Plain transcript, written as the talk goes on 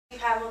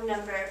problem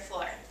number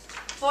 4.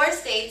 4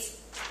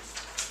 states,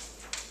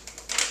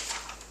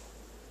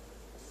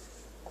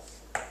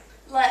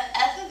 let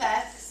f of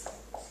x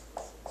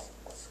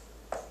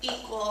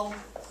equal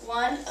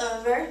 1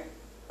 over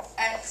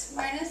x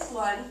minus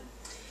 1,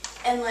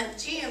 and let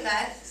g of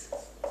x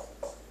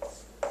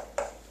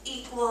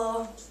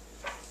equal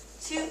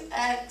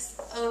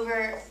 2x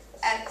over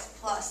x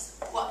plus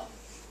 1.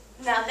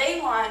 Now they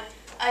want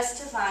us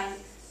to find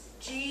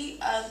g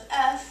of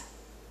f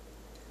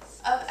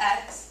of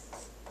x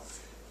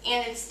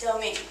and its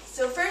domain.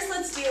 So first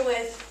let's deal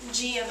with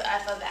g of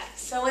f of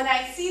x. So when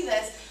I see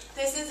this,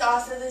 this is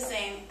also the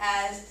same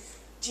as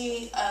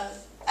g of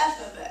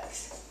f of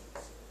x.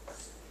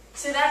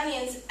 So that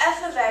means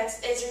f of x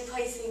is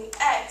replacing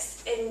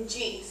x in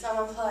g. So I'm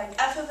going to plug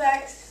f of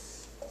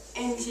x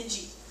into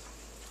g.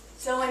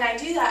 So when I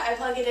do that, I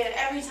plug it in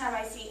every time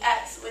I see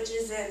x, which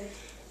is in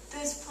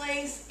this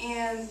place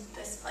and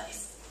this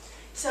place.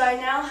 So I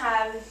now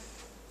have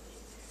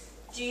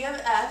g of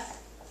f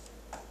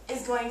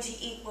is going to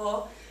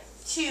equal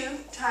 2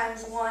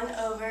 times 1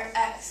 over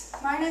x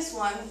minus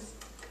 1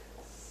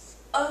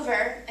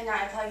 over, and now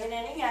I plug it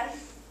in again,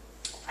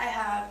 I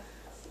have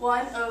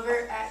 1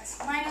 over x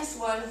minus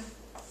 1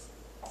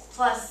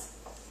 plus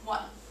 1.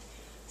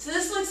 So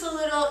this looks a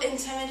little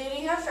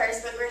intimidating at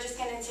first, but we're just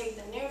going to take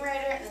the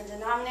numerator and the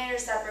denominator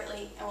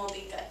separately and we'll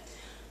be good.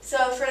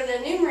 So for the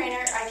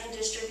numerator, I can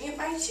distribute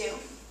by 2.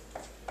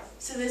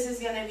 So this is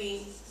going to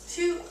be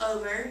 2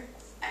 over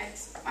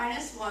x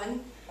minus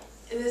 1.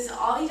 And this will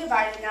all be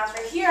divided. Now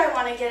for here, I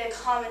want to get a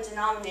common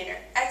denominator.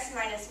 X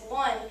minus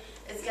 1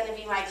 is going to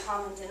be my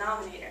common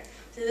denominator.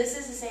 So this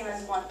is the same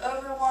as 1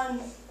 over 1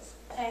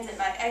 times it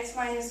by x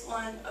minus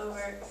 1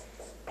 over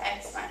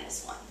x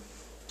minus 1.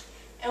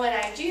 And when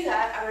I do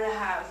that, I'm going to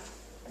have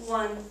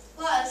 1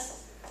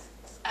 plus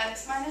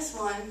x minus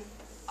 1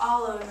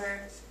 all over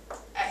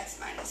x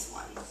minus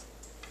 1.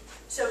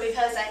 So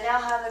because I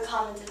now have a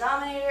common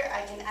denominator,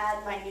 I can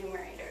add my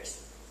numerators.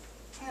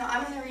 Now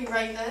I'm going to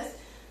rewrite this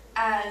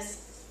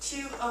as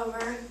 2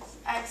 over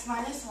x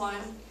minus 1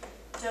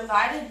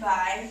 divided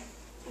by,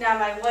 now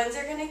my 1's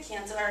are going to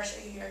cancel, I'll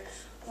show you here,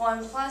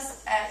 1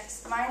 plus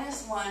x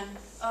minus 1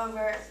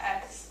 over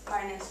x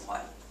minus 1.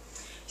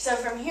 So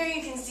from here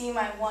you can see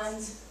my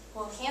 1's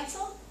will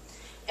cancel,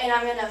 and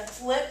I'm going to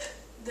flip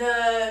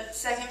the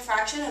second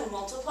fraction and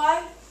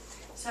multiply.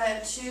 So I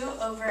have 2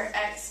 over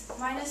x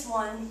minus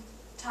 1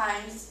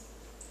 times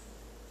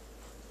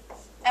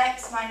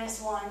x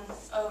minus 1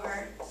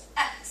 over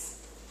x.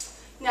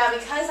 Now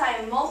because I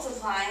am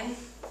multiplying,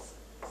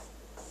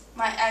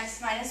 my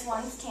x minus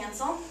 1's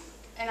cancel,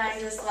 and I'm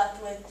just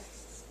left with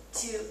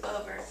 2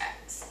 over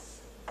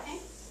x. Okay?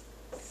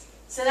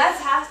 So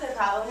that's half the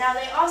problem. Now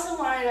they also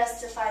wanted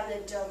us to find the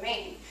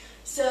domain.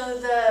 So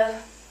the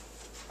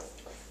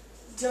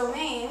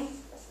domain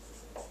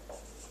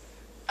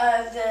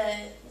of the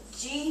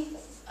g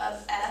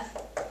of f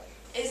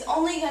is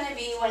only going to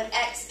be when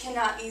x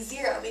cannot be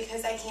 0,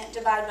 because I can't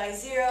divide by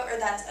 0 or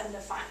that's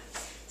undefined.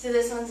 So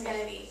this one's going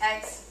to be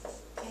x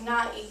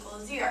cannot equal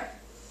 0.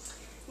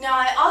 Now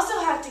I also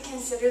have to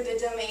consider the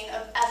domain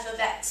of f of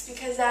x,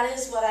 because that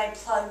is what I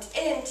plugged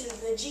into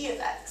the g of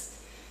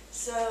x.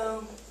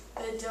 So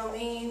the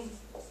domain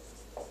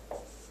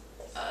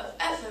of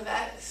f of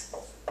x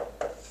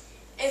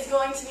is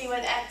going to be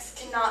when x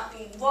cannot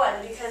be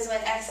 1, because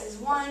when x is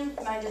 1,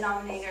 my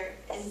denominator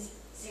is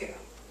 0.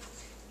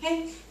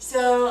 Okay,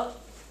 so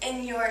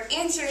in your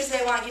answers,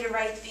 they want you to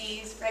write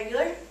these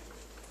regular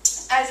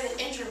as an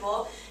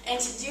interval, and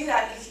to do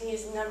that, you can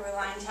use the number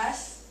line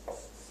test.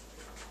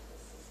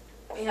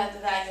 We have the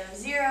value of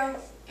 0,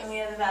 and we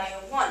have the value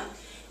of 1.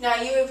 Now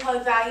you would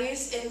plug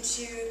values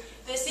into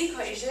this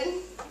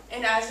equation,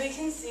 and as we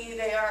can see,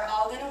 they are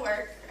all going to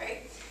work,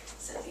 right?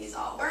 So these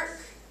all work.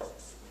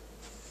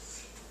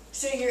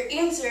 So your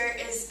answer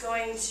is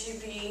going to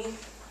be,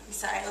 I'm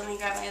sorry, let me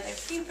grab my other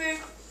paper.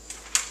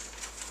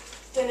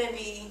 It's going to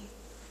be,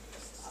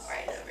 I'll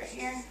write it over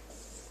here.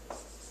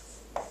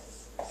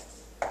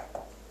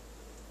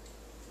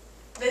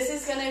 This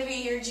is going to be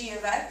your g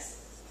of x.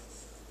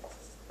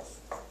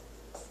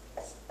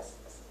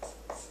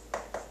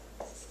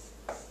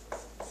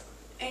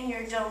 And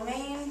your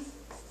domain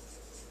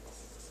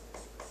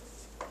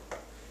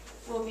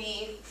will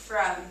be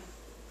from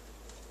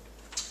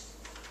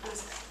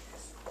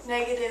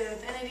negative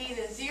infinity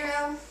to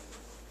 0,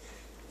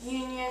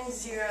 union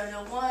 0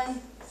 to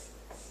 1,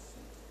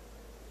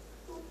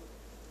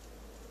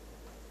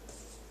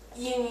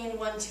 union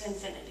 1 to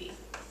infinity.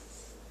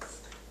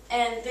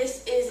 And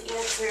this is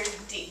answer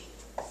D.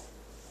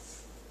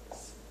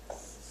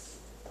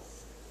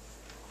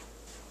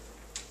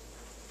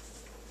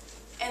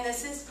 And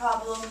this is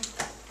problem